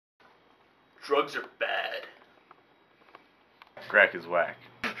Drugs are bad. Crack is whack.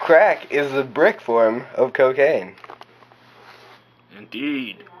 Crack is the brick form of cocaine.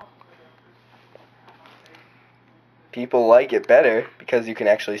 Indeed. People like it better because you can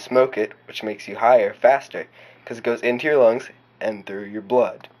actually smoke it, which makes you higher faster, because it goes into your lungs and through your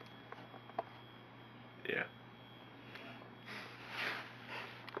blood. Yeah.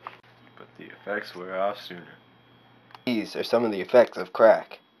 But the effects wear off sooner. These are some of the effects of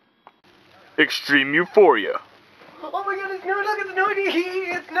crack. Extreme euphoria. Oh my god, it's snowy! Look, it's snowy!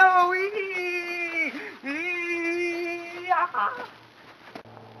 It's snowy!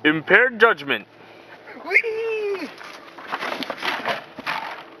 Impaired judgment. Whee!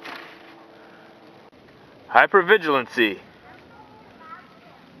 Hypervigilancy.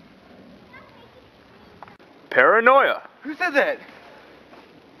 Paranoia. Who said that?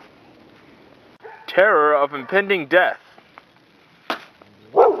 Terror of impending death.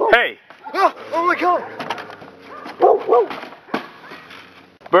 Hey! Oh my god!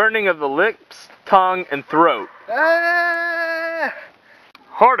 Burning of the lips, tongue, and throat. Ah!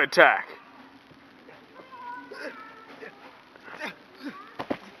 Heart attack.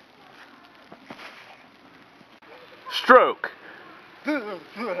 Stroke.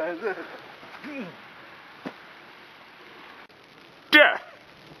 Death.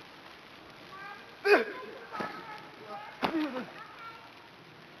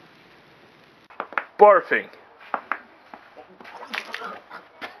 Barfing.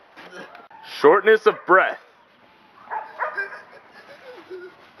 Shortness of breath.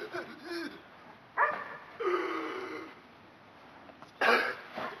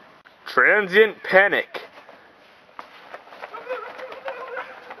 Transient panic.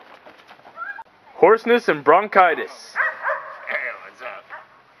 Hoarseness and bronchitis. Hey, what's up?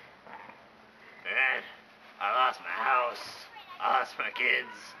 Man, I lost my house. I lost my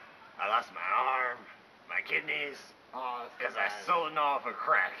kids. I lost my arm, my kidneys. Oh, Because I sold them all for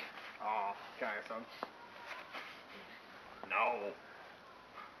crack. Oh, can I have some? No.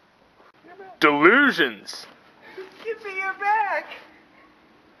 Delusions. Give me your back!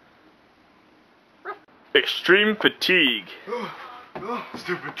 Extreme fatigue.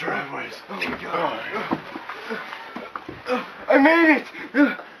 Stupid driveways. Oh my god. I made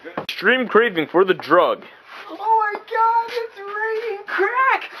it! Extreme craving for the drug. Oh my god, it's raining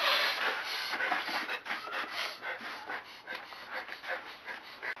crack!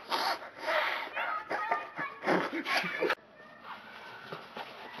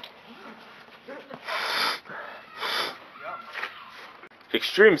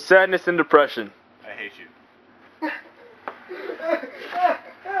 Extreme sadness and depression. I hate you.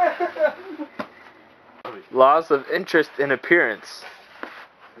 Loss of interest in appearance.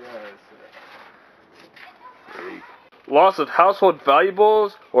 Loss of household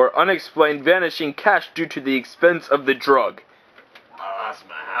valuables or unexplained vanishing cash due to the expense of the drug. I lost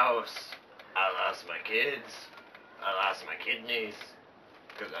my house. I lost my kids. I lost my kidneys.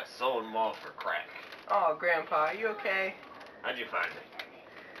 Because I sold them all for crack. Oh, Grandpa, are you okay? How'd you find me?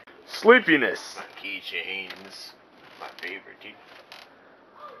 Sleepiness. My keychains. My favorite key.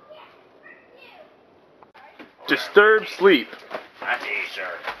 Disturbed sleep. My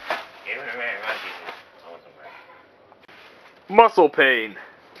t-shirt. Give me my t-shirt. I want some crack. Muscle pain.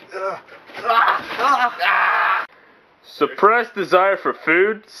 Suppressed desire for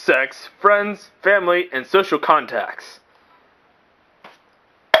food, sex, friends, family, and social contacts.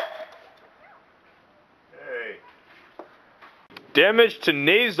 Hey. Damage to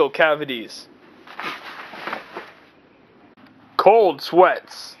nasal cavities. Cold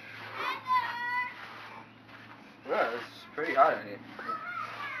sweats. It's pretty hot in here.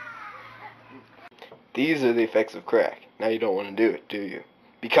 These are the effects of crack. Now you don't want to do it, do you?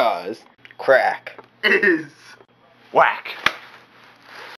 Because crack is Whack.